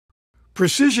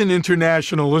Precision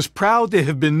International is proud to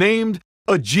have been named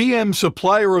a GM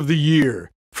Supplier of the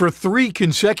Year for 3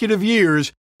 consecutive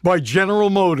years by General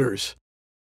Motors.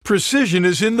 Precision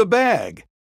is in the bag.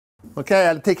 Okay, I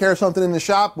had to take care of something in the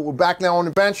shop, but we're back now on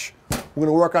the bench. We're going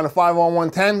to work on the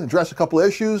 5R110, address a couple of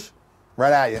issues.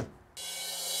 Right at you.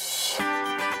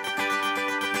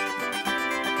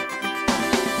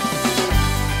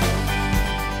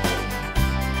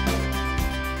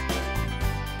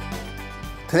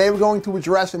 Today we're going to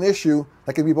address an issue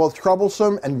that can be both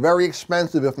troublesome and very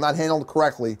expensive if not handled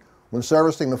correctly when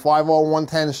servicing the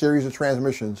 5R110 series of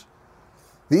transmissions.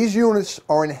 These units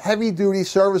are in heavy-duty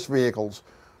service vehicles,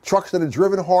 trucks that are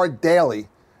driven hard daily,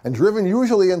 and driven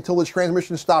usually until the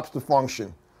transmission stops to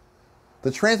function.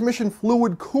 The transmission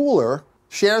fluid cooler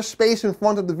shares space in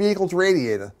front of the vehicle's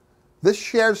radiator. This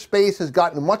shared space has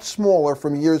gotten much smaller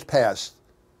from years past.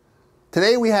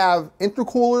 Today we have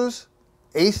intercoolers,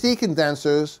 AC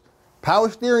condensers, power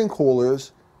steering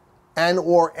coolers,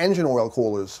 and/or engine oil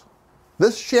coolers.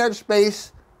 This shared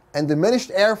space and diminished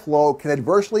airflow can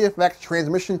adversely affect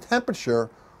transmission temperature,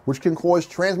 which can cause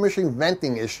transmission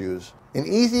venting issues. An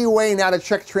easy way now to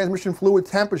check transmission fluid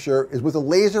temperature is with a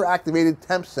laser-activated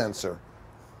temp sensor.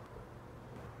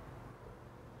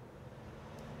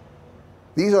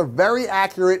 These are very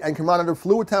accurate and can monitor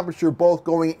fluid temperature both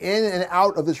going in and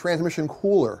out of the transmission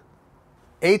cooler.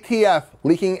 ATF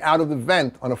leaking out of the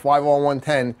vent on a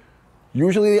 5R110,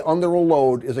 usually under a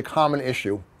load, is a common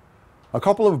issue. A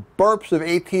couple of burps of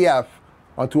ATF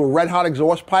onto a red-hot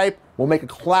exhaust pipe will make a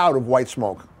cloud of white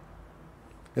smoke.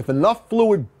 If enough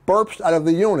fluid burps out of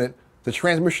the unit, the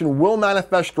transmission will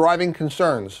manifest driving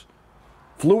concerns.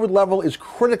 Fluid level is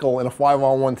critical in a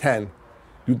 5R110.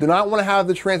 You do not want to have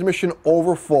the transmission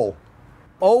over full.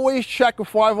 Always check a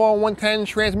 5R110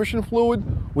 transmission fluid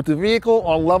with the vehicle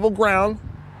on level ground,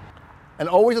 and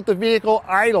always let the vehicle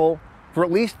idle for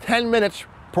at least 10 minutes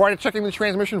prior to checking the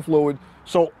transmission fluid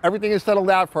so everything is settled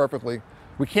out perfectly.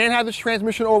 We can't have this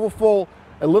transmission over full.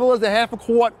 As little as a half a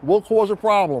quart will cause a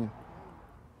problem.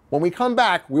 When we come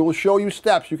back, we will show you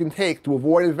steps you can take to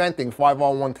avoid venting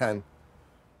 5R110.